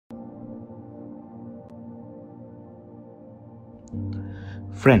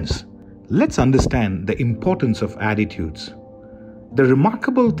Friends, let's understand the importance of attitudes. The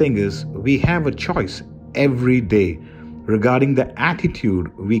remarkable thing is, we have a choice every day regarding the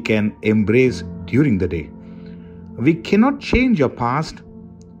attitude we can embrace during the day. We cannot change our past.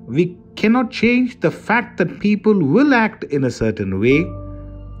 We cannot change the fact that people will act in a certain way.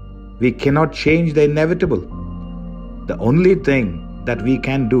 We cannot change the inevitable. The only thing that we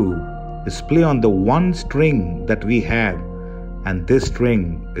can do is play on the one string that we have, and this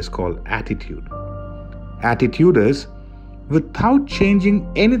string is called attitude. Attitude is, without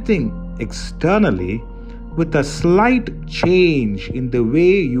changing anything externally, with a slight change in the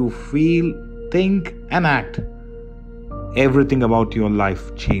way you feel, think, and act, everything about your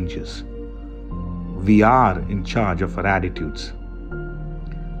life changes. We are in charge of our attitudes.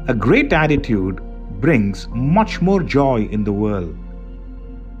 A great attitude brings much more joy in the world.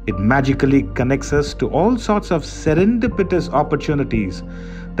 It magically connects us to all sorts of serendipitous opportunities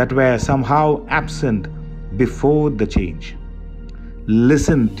that were somehow absent before the change.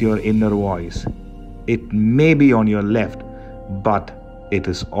 Listen to your inner voice. It may be on your left, but it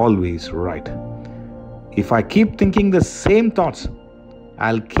is always right. If I keep thinking the same thoughts,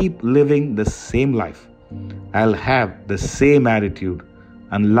 I'll keep living the same life. I'll have the same attitude,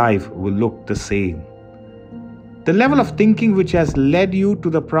 and life will look the same. The level of thinking which has led you to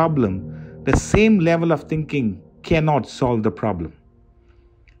the problem, the same level of thinking cannot solve the problem.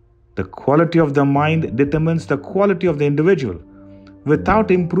 The quality of the mind determines the quality of the individual. Without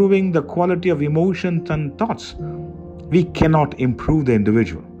improving the quality of emotions and thoughts, we cannot improve the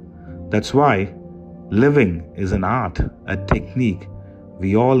individual. That's why living is an art, a technique.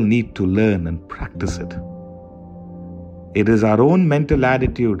 We all need to learn and practice it. It is our own mental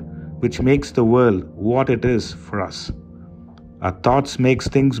attitude which makes the world what it is for us. Our thoughts makes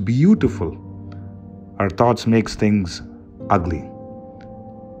things beautiful. Our thoughts makes things ugly.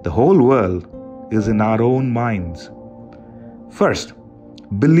 The whole world is in our own minds. First,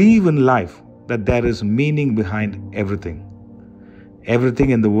 believe in life that there is meaning behind everything. Everything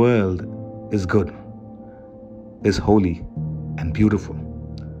in the world is good, is holy, and beautiful.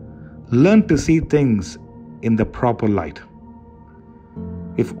 Learn to see things in the proper light.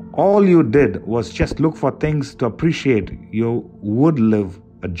 If all you did was just look for things to appreciate, you would live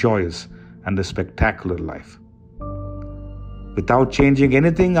a joyous and a spectacular life. Without changing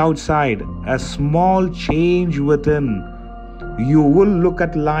anything outside, a small change within, you will look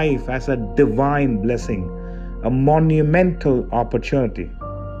at life as a divine blessing, a monumental opportunity.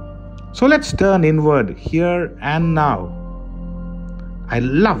 So let's turn inward here and now. I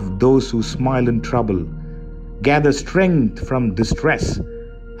love those who smile in trouble, gather strength from distress,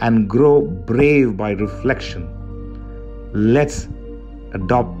 and grow brave by reflection. Let's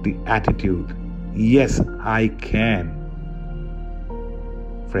adopt the attitude, yes, I can.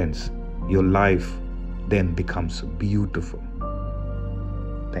 Friends, your life then becomes beautiful.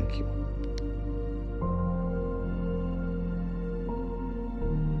 Thank you.